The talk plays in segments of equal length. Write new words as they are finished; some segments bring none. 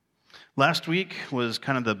Last week was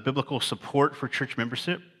kind of the biblical support for church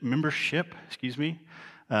membership,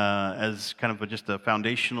 as kind of just a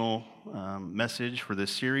foundational message for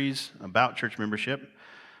this series about church membership.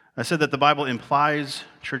 I said that the Bible implies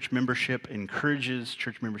church membership, encourages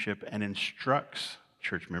church membership, and instructs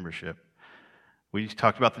church membership. We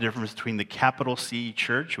talked about the difference between the capital C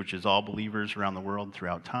church, which is all believers around the world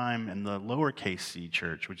throughout time, and the lowercase c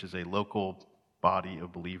church, which is a local body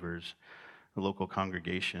of believers, a local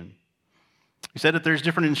congregation. He said that there's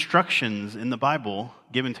different instructions in the Bible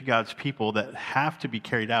given to God's people that have to be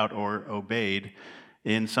carried out or obeyed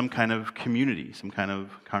in some kind of community, some kind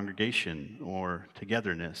of congregation or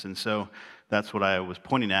togetherness. And so that's what I was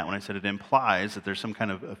pointing at when I said it implies that there's some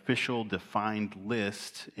kind of official defined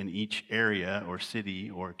list in each area or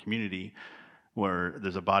city or community where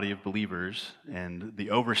there's a body of believers and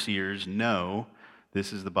the overseers know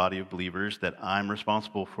this is the body of believers that I'm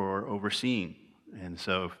responsible for overseeing. And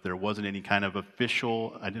so if there wasn't any kind of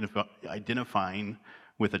official identifying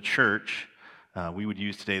with a church, we would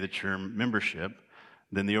use today the term membership,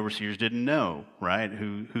 then the overseers didn't know, right?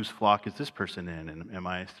 Whose flock is this person in? And am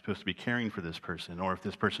I supposed to be caring for this person? Or if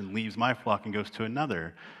this person leaves my flock and goes to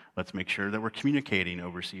another, let's make sure that we're communicating,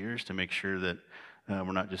 overseers, to make sure that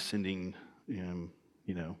we're not just sending,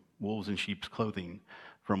 wolves in sheep's clothing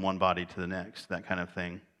from one body to the next, that kind of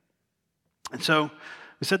thing. And so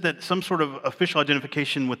we said that some sort of official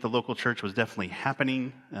identification with the local church was definitely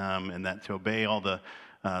happening, and that to obey all the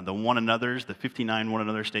one another's, the 59 one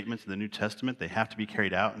another statements in the New Testament, they have to be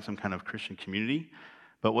carried out in some kind of Christian community.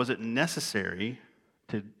 But was it necessary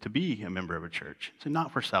to be a member of a church? So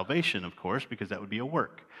not for salvation, of course, because that would be a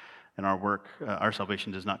work. And our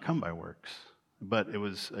salvation does not come by works. But it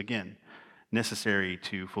was, again, necessary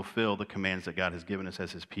to fulfill the commands that God has given us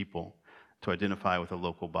as his people to identify with a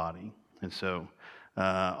local body. And so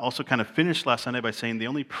also kind of finished last Sunday by saying the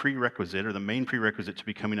only prerequisite or the main prerequisite to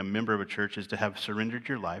becoming a member of a church is to have surrendered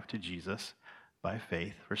your life to Jesus by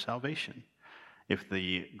faith for salvation. If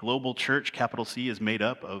the global church, capital C, is made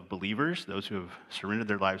up of believers, those who have surrendered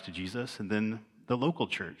their lives to Jesus, and then the local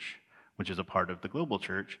church, which is a part of the global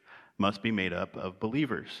church, must be made up of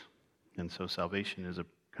believers. And so salvation is a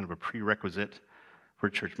kind of a prerequisite for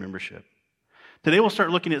church membership. Today we'll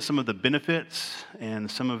start looking at some of the benefits and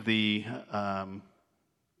some of the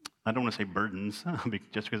I don't want to say burdens,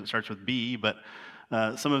 just because it starts with B, but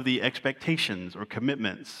some of the expectations or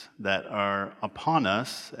commitments that are upon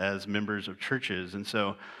us as members of churches. And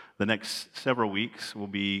so the next several weeks will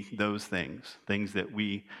be those things that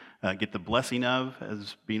we get the blessing of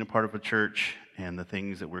as being a part of a church, and the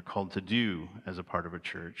things that we're called to do as a part of a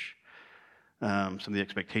church. Some of the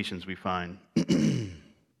expectations we find.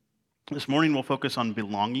 This morning we'll focus on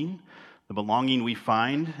belonging. The belonging we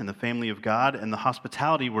find in the family of God, and the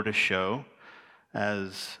hospitality we're to show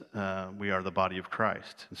as we are the body of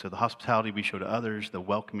Christ. And so the hospitality we show to others, the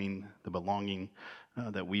welcoming, the belonging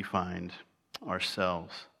that we find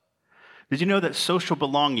ourselves. Did you know that social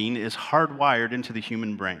belonging is hardwired into the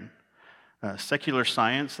human brain? Secular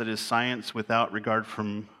science, that is science without regard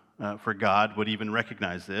for God, would even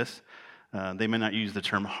recognize this. They may not use the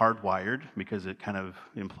term hardwired because it kind of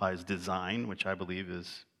implies design, which I believe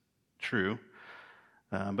is true.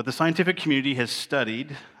 But the scientific community has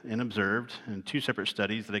studied and observed in two separate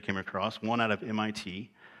studies that I came across, one out of MIT,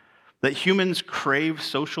 that humans crave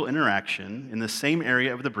social interaction in the same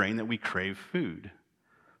area of the brain that we crave food.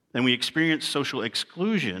 And we experience social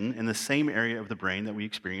exclusion in the same area of the brain that we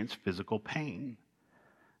experience physical pain.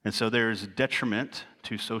 And so there is a detriment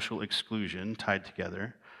to social exclusion tied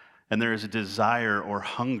together, and there is a desire or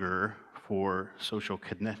hunger for social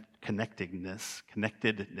connectedness,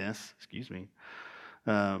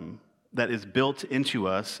 that is built into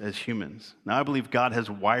us as humans. Now, I believe God has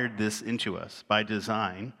wired this into us by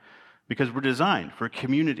design because we're designed for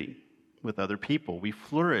community with other people. We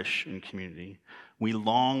flourish in community. We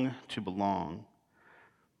long to belong.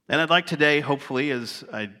 And I'd like today, hopefully, as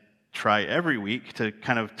I try every week, to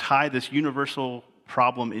kind of tie this universal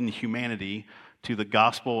problem in humanity to the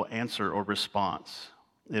gospel answer or response.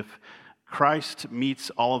 If Christ meets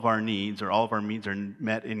all of our needs, or all of our needs are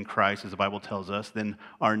met in Christ, as the Bible tells us, then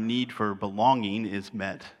our need for belonging is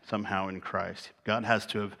met somehow in Christ. God has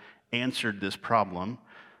to have answered this problem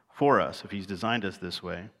for us if he's designed us this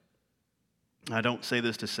way. I don't say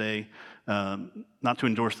this to say, not to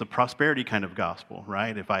endorse the prosperity kind of gospel,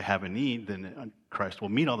 right? If I have a need, then Christ will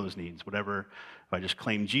meet all those needs. If I just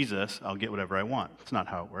claim Jesus, I'll get whatever I want. It's not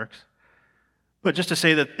how it works. But just to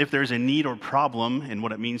say that if there's a need or problem in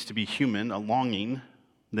what it means to be human, a longing,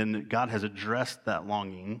 then God has addressed that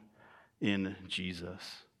longing in Jesus,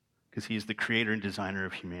 because he is the creator and designer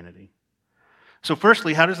of humanity. So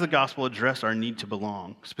firstly, how does the gospel address our need to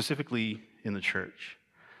belong, specifically in the church?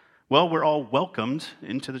 Well, we're all welcomed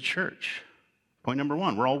into the church. Point number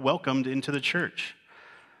one, we're all welcomed into the church.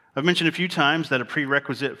 I've mentioned a few times that a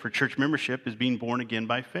prerequisite for church membership is being born again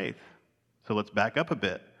by faith. So let's back up a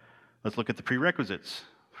bit. Let's look at the prerequisites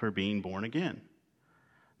for being born again.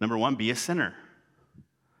 Number one, be a sinner.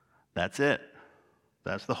 That's it.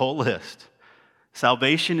 That's the whole list.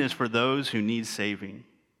 Salvation is for those who need saving.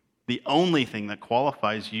 The only thing that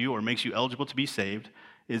qualifies you or makes you eligible to be saved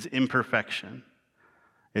is imperfection.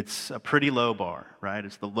 It's a pretty low bar, right?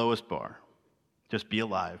 It's the lowest bar. Just be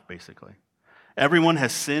alive, basically. Everyone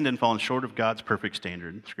has sinned and fallen short of God's perfect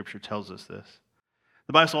standard. Scripture tells us this.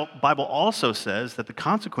 The Bible also says that the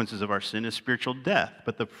consequences of our sin is spiritual death,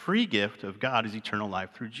 but the free gift of God is eternal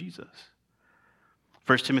life through Jesus.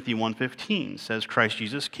 1 Timothy 1:15 says Christ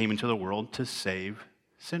Jesus came into the world to save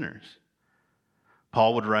sinners.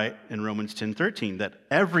 Paul would write in Romans 10:13 that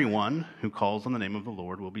everyone who calls on the name of the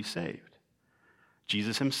Lord will be saved.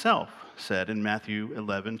 Jesus himself said in Matthew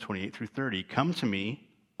 11:28 through 30, "Come to me,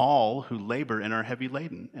 all who labor and are heavy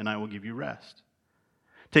laden, and I will give you rest.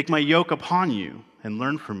 Take my yoke upon you and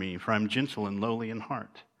learn from me, for I am gentle and lowly in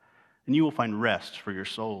heart, and you will find rest for your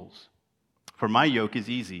souls. For my yoke is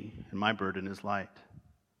easy and my burden is light."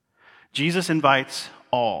 Jesus invites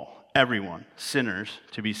everyone, sinners,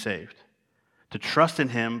 to be saved, to trust in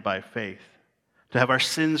him by faith, to have our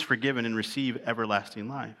sins forgiven and receive everlasting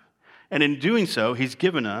life. And in doing so, he's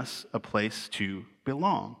given us a place to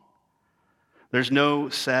belong. There's no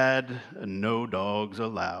sad, no dogs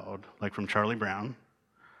allowed, like from Charlie Brown.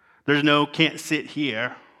 There's no can't sit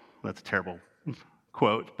here. That's a terrible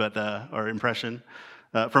quote, but or impression.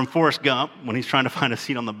 From Forrest Gump, when he's trying to find a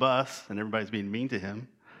seat on the bus and everybody's being mean to him.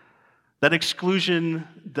 That exclusion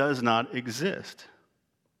does not exist.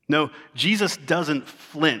 No, Jesus doesn't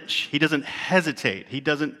flinch. He doesn't hesitate. He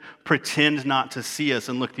doesn't pretend not to see us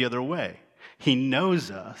and look the other way. He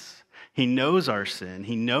knows us. He knows our sin.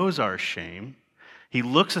 He knows our shame. He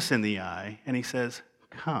looks us in the eye and he says,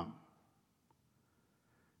 "Come."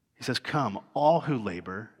 He says, "Come, all who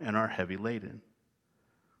labor and are heavy laden."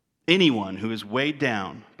 Anyone who is weighed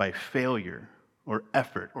down by failure or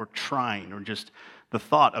effort or trying or just the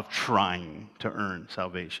thought of trying to earn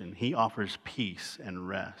salvation, he offers peace and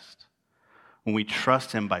rest. When we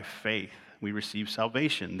trust him by faith, we receive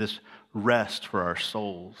salvation, this rest for our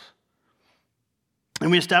souls. And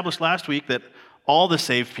we established last week that all the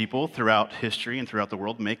saved people throughout history and throughout the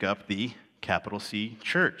world make up the capital C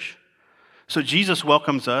church. So Jesus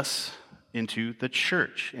welcomes us into the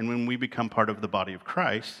church, and when we become part of the body of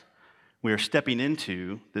Christ, we are stepping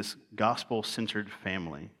into this gospel-centered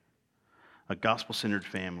family. A gospel-centered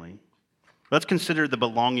family. Let's consider the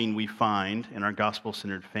belonging we find in our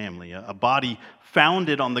gospel-centered family, a body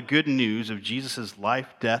founded on the good news of Jesus'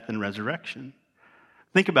 life, death, and resurrection.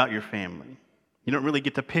 Think about your family. You don't really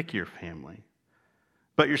get to pick your family,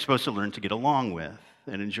 but you're supposed to learn to get along with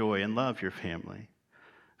and enjoy and love your family.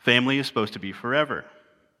 Family is supposed to be forever.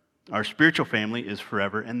 Our spiritual family is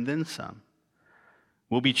forever and then some.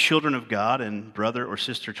 We'll be children of God and brother or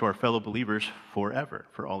sister to our fellow believers forever,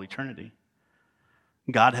 for all eternity.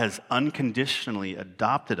 God has unconditionally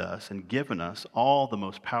adopted us and given us all the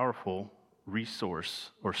most powerful resource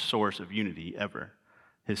or source of unity ever,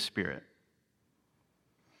 his Spirit.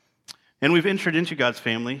 And we've entered into God's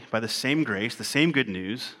family by the same grace, the same good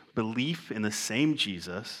news, belief in the same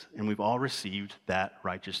Jesus, and we've all received that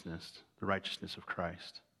righteousness, the righteousness of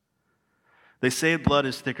Christ. They say blood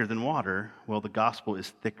is thicker than water. Well, the gospel is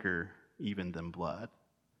thicker even than blood.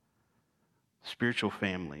 Spiritual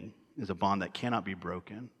family is a bond that cannot be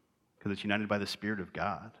broken because it's united by the Spirit of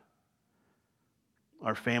God.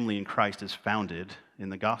 Our family in Christ is founded in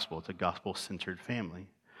the gospel. It's a gospel-centered family.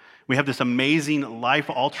 We have this amazing,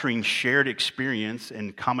 life-altering shared experience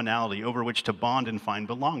and commonality over which to bond and find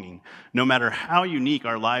belonging. No matter how unique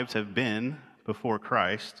our lives have been before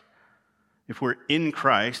Christ, if we're in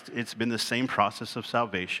Christ, it's been the same process of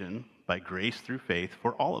salvation by grace through faith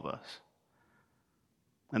for all of us.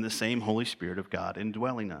 And the same Holy Spirit of God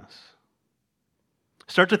indwelling us.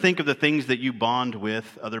 Start to think of the things that you bond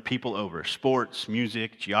with other people over: sports,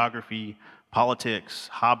 music, geography, politics,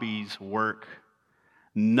 hobbies, work.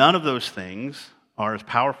 None of those things are as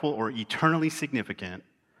powerful or eternally significant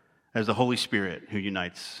as the Holy Spirit who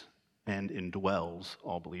unites and indwells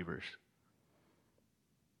all believers.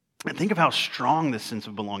 And think of how strong this sense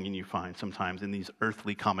of belonging you find sometimes in these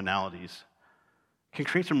earthly commonalities can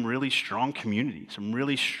create some really strong community, some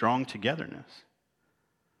really strong togetherness.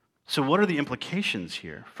 So what are the implications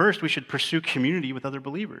here? First, we should pursue community with other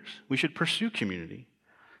believers. We should pursue community.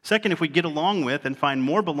 Second, if we get along with and find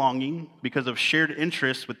more belonging because of shared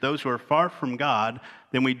interests with those who are far from God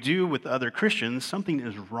than we do with other Christians, something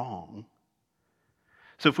is wrong.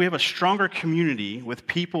 So if we have a stronger community with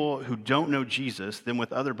people who don't know Jesus than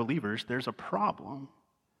with other believers, there's a problem.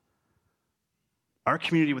 Our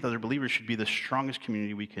community with other believers should be the strongest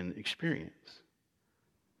community we can experience.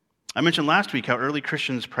 I mentioned last week how early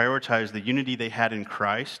Christians prioritized the unity they had in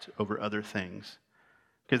Christ over other things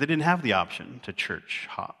because they didn't have the option to church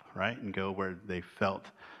hop, right, and go where they felt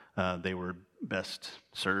they were best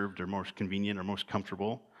served or most convenient or most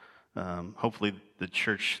comfortable. Hopefully the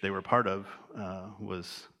church they were part of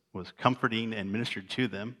was comforting and ministered to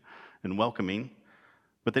them and welcoming,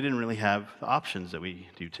 but they didn't really have the options that we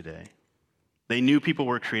do today. They knew people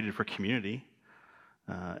were created for community,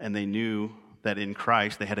 and they knew that in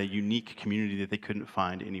Christ they had a unique community that they couldn't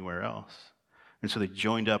find anywhere else. And so they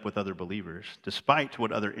joined up with other believers, despite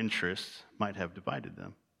what other interests might have divided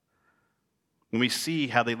them. When we see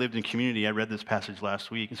how they lived in community, I read this passage last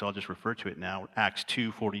week, and so I'll just refer to it now, Acts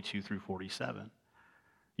 2:42 through 47.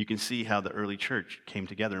 You can see how the early church came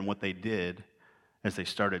together and what they did as they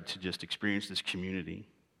started to just experience this community,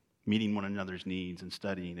 meeting one another's needs and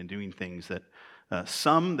studying and doing things that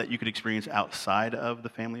some that you could experience outside of the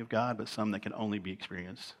family of God, but some that can only be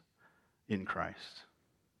experienced in Christ.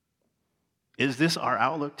 Is this our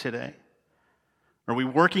outlook today? Are we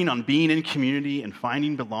working on being in community and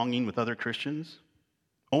finding belonging with other Christians?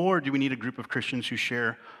 Or do we need a group of Christians who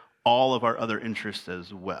share all of our other interests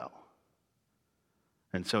as well?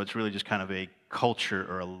 And so it's really just kind of a culture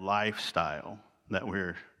or a lifestyle that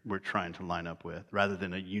we're trying to line up with, rather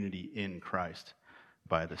than a unity in Christ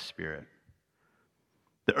by the Spirit.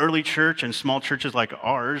 The early church and small churches like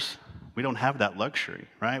ours, we don't have that luxury,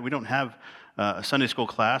 right? We don't have a Sunday school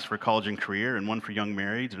class for college and career and one for young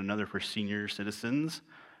marrieds and another for senior citizens.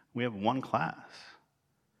 We have one class.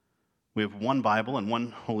 We have one Bible and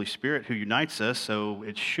one Holy Spirit who unites us, so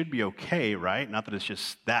it should be okay, right? Not that it's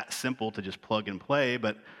just that simple to just plug and play,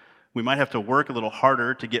 but we might have to work a little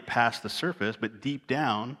harder to get past the surface, but deep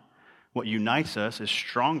down, what unites us is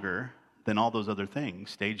stronger than all those other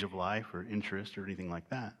things, stage of life or interest or anything like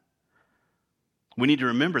that. We need to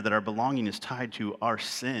remember that our belonging is tied to our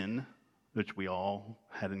sin, which we all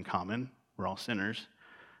had in common. We're all sinners.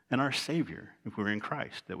 And our Savior, if we're in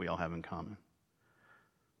Christ, that we all have in common.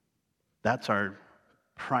 That's our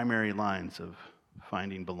primary lines of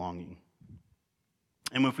finding belonging.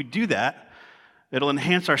 And if we do that, it'll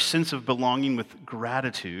enhance our sense of belonging with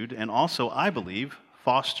gratitude and also, I believe,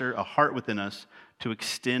 foster a heart within us to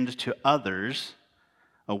extend to others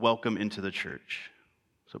a welcome into the church.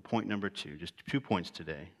 So point number 2, just 2 points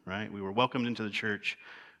today, right? We were welcomed into the church.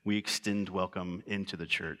 We extend welcome into the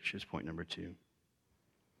church is point number 2.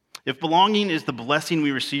 If belonging is the blessing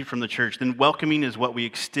we receive from the church, then welcoming is what we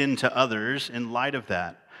extend to others in light of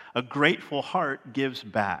that. A grateful heart gives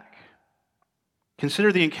back.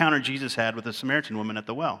 Consider the encounter Jesus had with the Samaritan woman at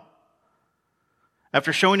the well.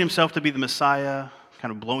 After showing himself to be the Messiah,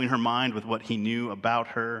 kind of blowing her mind with what he knew about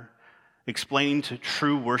her, explaining to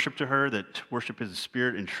true worship to her that worship is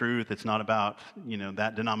spirit and truth, it's not about,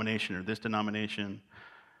 that denomination or this denomination,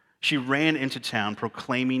 she ran into town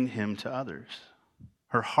proclaiming him to others.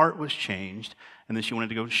 Her heart was changed, and then she wanted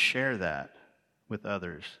to go share that with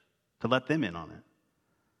others, to let them in on it.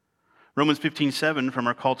 Romans 15:7 from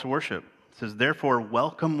our call to worship says, "Therefore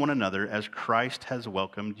welcome one another as Christ has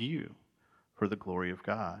welcomed you for the glory of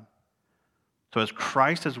God." So as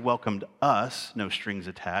Christ has welcomed us, no strings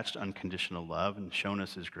attached, unconditional love, and shown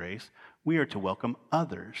us his grace, we are to welcome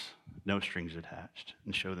others, no strings attached,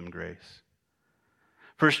 and show them grace.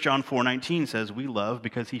 1 John 4:19 says, "We love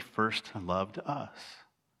because he first loved us."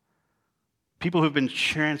 People who've been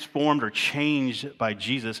transformed or changed by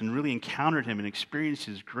Jesus and really encountered him and experienced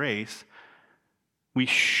his grace, we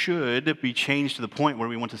should be changed to the point where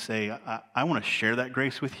we want to say, I want to share that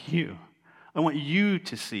grace with you. I want you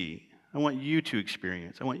to see. I want you to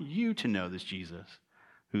experience. I want you to know this Jesus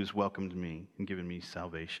who's welcomed me and given me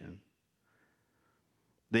salvation.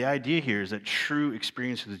 The idea here is that true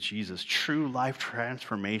experiences with Jesus, true life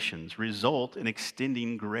transformations, result in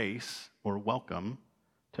extending grace or welcome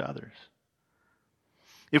to others.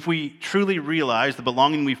 If we truly realize the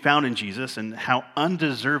belonging we found in Jesus and how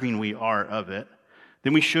undeserving we are of it,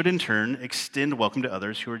 then we should in turn extend welcome to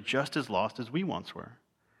others who are just as lost as we once were,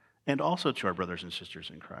 and also to our brothers and sisters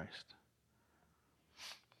in Christ.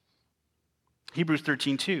 Hebrews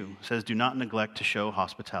 13:2 says, "Do not neglect to show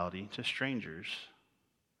hospitality to strangers."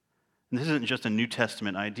 And this isn't just a New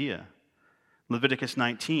Testament idea. Leviticus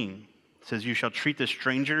 19 says, "You shall treat the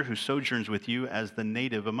stranger who sojourns with you as the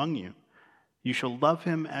native among you. You shall love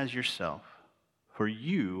him as yourself, for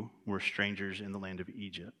you were strangers in the land of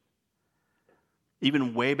Egypt.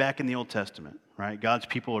 Even way back in the Old Testament, right, God's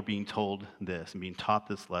people are being told this and being taught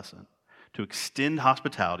this lesson, to extend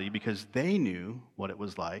hospitality because they knew what it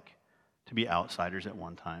was like to be outsiders at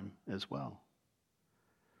one time as well.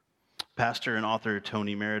 Pastor and author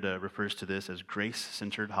Tony Merida refers to this as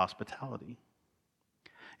grace-centered hospitality.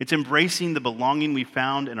 It's embracing the belonging we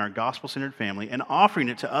found in our gospel-centered family and offering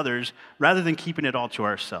it to others rather than keeping it all to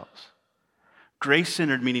ourselves.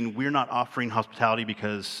 Grace-centered meaning we're not offering hospitality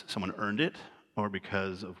because someone earned it or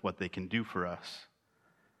because of what they can do for us.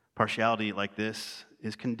 Partiality like this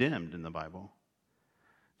is condemned in the Bible.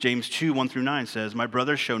 James 2, 1-9 says, "My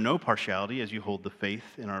brothers, show no partiality as you hold the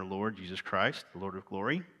faith in our Lord Jesus Christ, the Lord of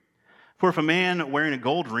glory. For if a man wearing a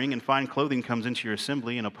gold ring and fine clothing comes into your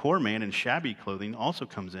assembly, and a poor man in shabby clothing also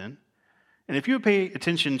comes in, and if you pay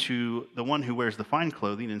attention to the one who wears the fine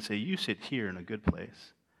clothing and say, 'You sit here in a good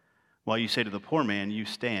place,' while you say to the poor man, 'You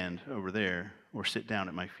stand over there,' or 'Sit down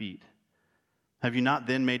at my feet,' have you not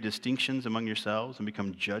then made distinctions among yourselves and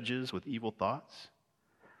become judges with evil thoughts?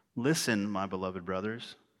 Listen, my beloved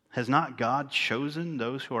brothers, has not God chosen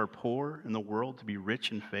those who are poor in the world to be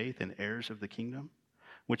rich in faith and heirs of the kingdom,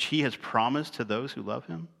 which he has promised to those who love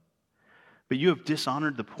him? But you have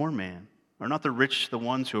dishonored the poor man. Are not the rich the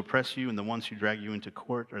ones who oppress you and the ones who drag you into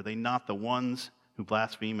court? Are they not the ones who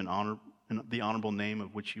blaspheme in the honorable name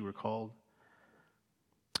of which you were called?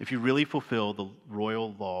 If you really fulfill the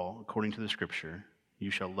royal law according to the scripture, you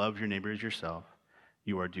shall love your neighbor as yourself,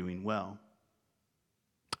 you are doing well.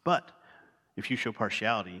 But if you show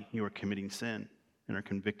partiality, you are committing sin and are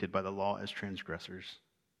convicted by the law as transgressors."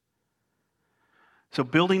 So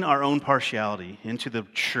building our own partiality into the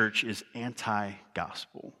church is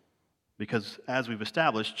anti-gospel because, as we've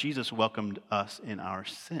established, Jesus welcomed us in our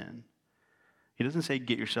sin. He doesn't say,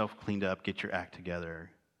 get yourself cleaned up, get your act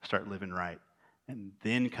together, start living right, and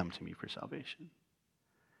then come to me for salvation.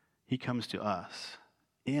 He comes to us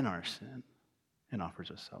in our sin and offers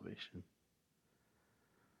us salvation.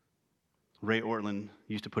 Ray Ortlund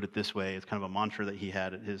used to put it this way. It's kind of a mantra that he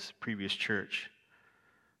had at his previous church.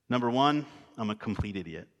 Number 1, I'm a complete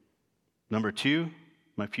idiot. Number 2,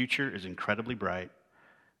 my future is incredibly bright.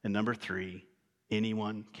 And number 3,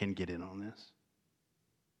 anyone can get in on this.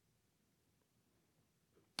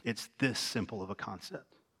 It's this simple of a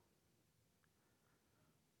concept.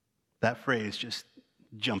 That phrase just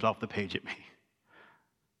jumped off the page at me.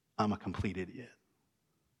 I'm a complete idiot.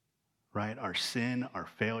 Right? Our sin, our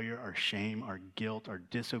failure, our shame, our guilt, our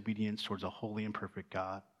disobedience towards a holy and perfect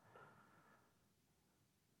God.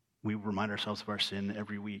 We remind ourselves of our sin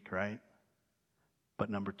every week, right? But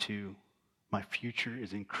number 2, my future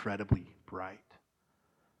is incredibly bright.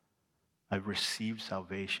 I've received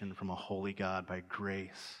salvation from a holy God by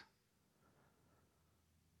grace.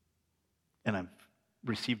 And I've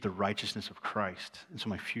received the righteousness of Christ. And so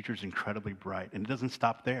my future is incredibly bright. And it doesn't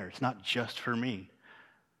stop there. It's not just for me.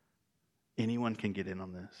 Anyone can get in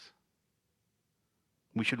on this.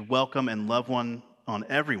 We should welcome and love on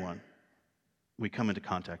everyone we come into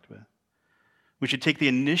contact with. We should take the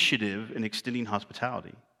initiative in extending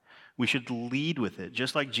hospitality. We should lead with it,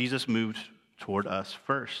 just like Jesus moved toward us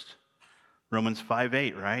first. Romans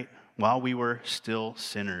 5:8, right? While we were still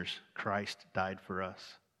sinners, Christ died for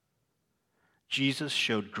us. Jesus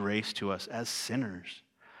showed grace to us as sinners.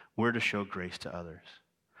 We're to show grace to others.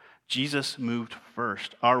 Jesus moved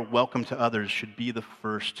first. Our welcome to others should be the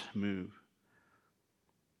first move.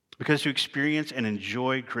 Because to experience and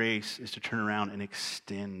enjoy grace is to turn around and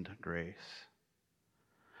extend grace.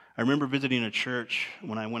 I remember visiting a church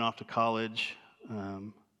when I went off to college,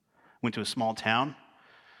 went to a small town,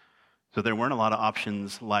 so there weren't a lot of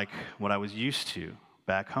options like what I was used to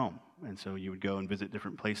back home. And so you would go and visit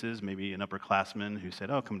different places, maybe an upperclassman who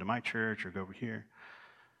said, "Oh, come to my church or go over here."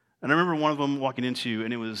 And I remember one of them walking into,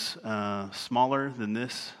 and it was smaller than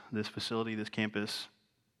this facility, this campus.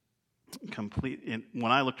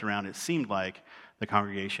 When I looked around, it seemed like the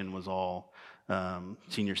congregation was all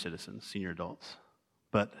senior citizens, senior adults,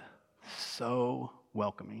 but so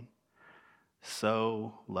welcoming,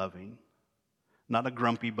 so loving. Not a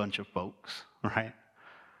grumpy bunch of folks, right?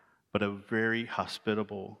 But a very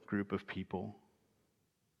hospitable group of people.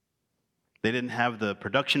 They didn't have the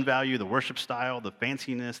production value, the worship style, the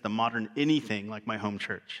fanciness, the modern anything like my home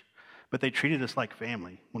church, but they treated us like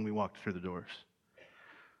family when we walked through the doors.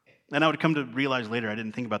 And I would come to realize later, I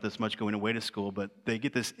didn't think about this much going away to school, but they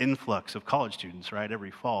get this influx of college students, right,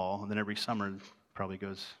 every fall, and then every summer probably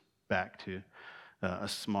goes back to a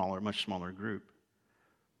much smaller group.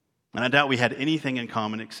 And I doubt we had anything in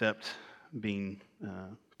common except being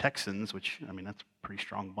Texans, which, I mean, that's a pretty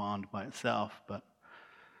strong bond by itself, but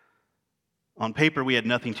On paper, we had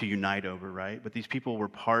nothing to unite over, right? But these people were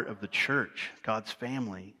part of the church, God's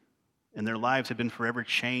family, and their lives had been forever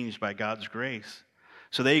changed by God's grace.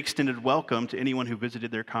 So they extended welcome to anyone who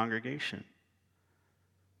visited their congregation.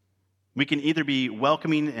 We can either be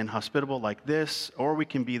welcoming and hospitable like this, or we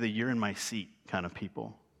can be the you're in my seat kind of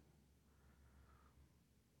people.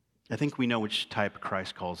 I think we know which type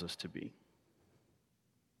Christ calls us to be.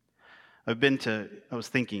 I've been to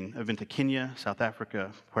Kenya, South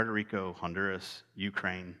Africa, Puerto Rico, Honduras,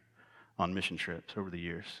 Ukraine on mission trips over the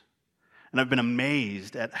years. And I've been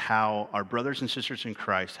amazed at how our brothers and sisters in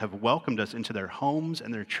Christ have welcomed us into their homes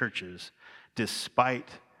and their churches, despite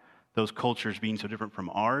those cultures being so different from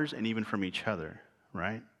ours and even from each other,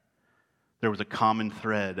 right? There was a common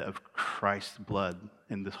thread of Christ's blood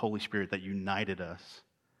and this Holy Spirit that united us.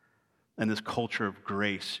 And this culture of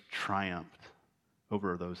grace triumphed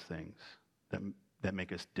over those things that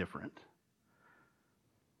make us different.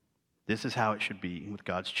 This is how it should be with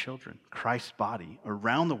God's children, Christ's body,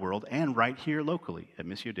 around the world and right here locally at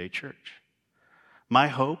Missio Dei Church. My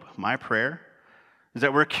hope, my prayer, is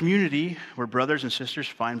that we're a community where brothers and sisters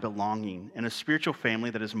find belonging and a spiritual family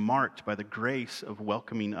that is marked by the grace of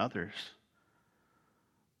welcoming others.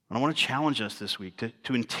 And I want to challenge us this week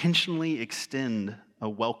to intentionally extend a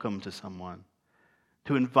welcome to someone,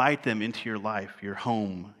 to invite them into your life, your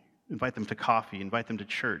home, invite them to coffee, invite them to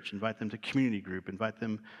church, invite them to community group, invite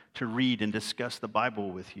them to read and discuss the Bible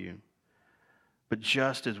with you. But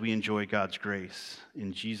just as we enjoy God's grace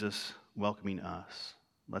in Jesus welcoming us,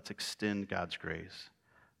 let's extend God's grace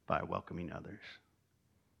by welcoming others.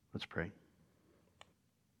 Let's pray.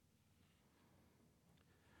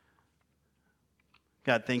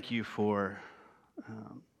 God, thank you for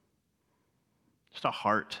just a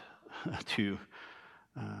heart to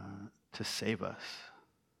save us,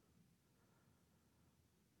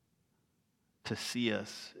 to see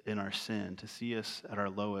us in our sin, to see us at our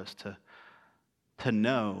lowest, to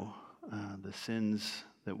know the sins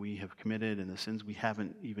that we have committed and the sins we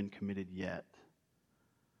haven't even committed yet.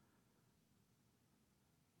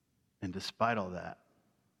 And despite all that,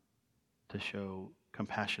 to show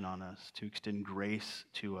compassion on us, to extend grace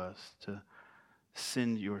to us, to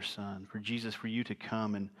send your Son, for Jesus, for you to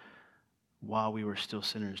come and while we were still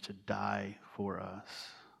sinners, to die for us,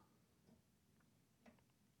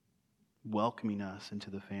 welcoming us into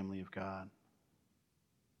the family of God.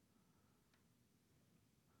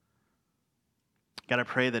 God, I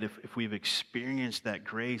pray that if we've experienced that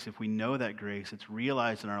grace, if we know that grace, it's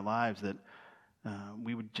realized in our lives that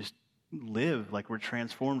we would just live like we're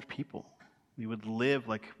transformed people. We would live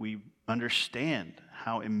like we understand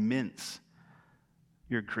how immense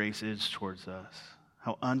your grace is towards us,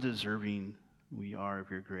 how undeserving we are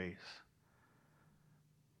of your grace.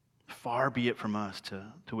 Far be it from us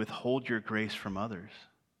to withhold your grace from others,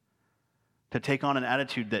 to take on an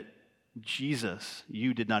attitude that Jesus,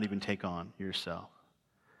 you did not even take on yourself,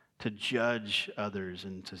 to judge others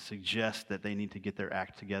and to suggest that they need to get their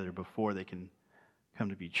act together before they can come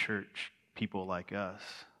to be church people like us,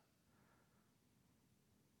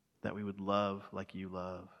 that we would love like you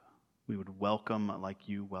love, we would welcome like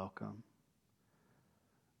you welcome.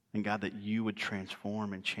 And God, that you would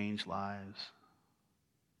transform and change lives,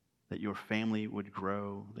 that your family would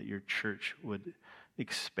grow, that your church would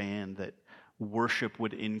expand, that worship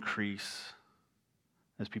would increase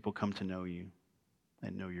as people come to know you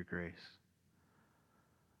and know your grace.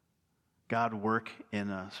 God, work in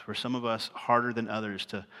us. For some of us, harder than others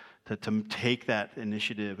to take that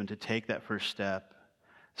initiative and to take that first step.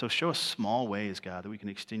 So show us small ways, God, that we can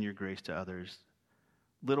extend your grace to others.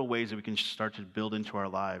 Little ways that we can start to build into our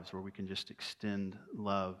lives where we can just extend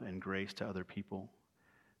love and grace to other people,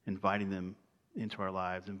 inviting them into our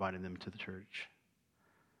lives, inviting them to the church,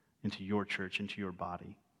 into your church, into your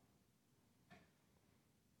body.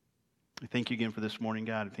 I thank you again for this morning,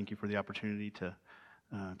 God. I thank you for the opportunity to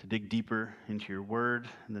dig deeper into your word.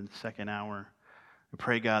 And then the second hour, I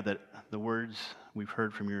pray, God, that the words we've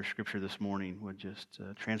heard from your scripture this morning would just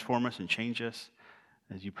transform us and change us,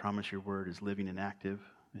 as you promise your word is living and active.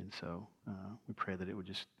 And so we pray that it would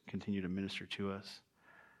just continue to minister to us.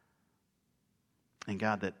 And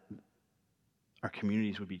God, that our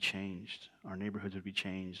communities would be changed, our neighborhoods would be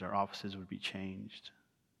changed, our offices would be changed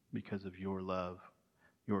because of your love,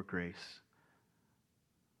 your grace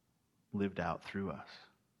lived out through us.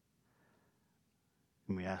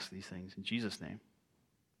 And we ask these things in Jesus' name.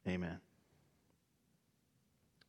 Amen.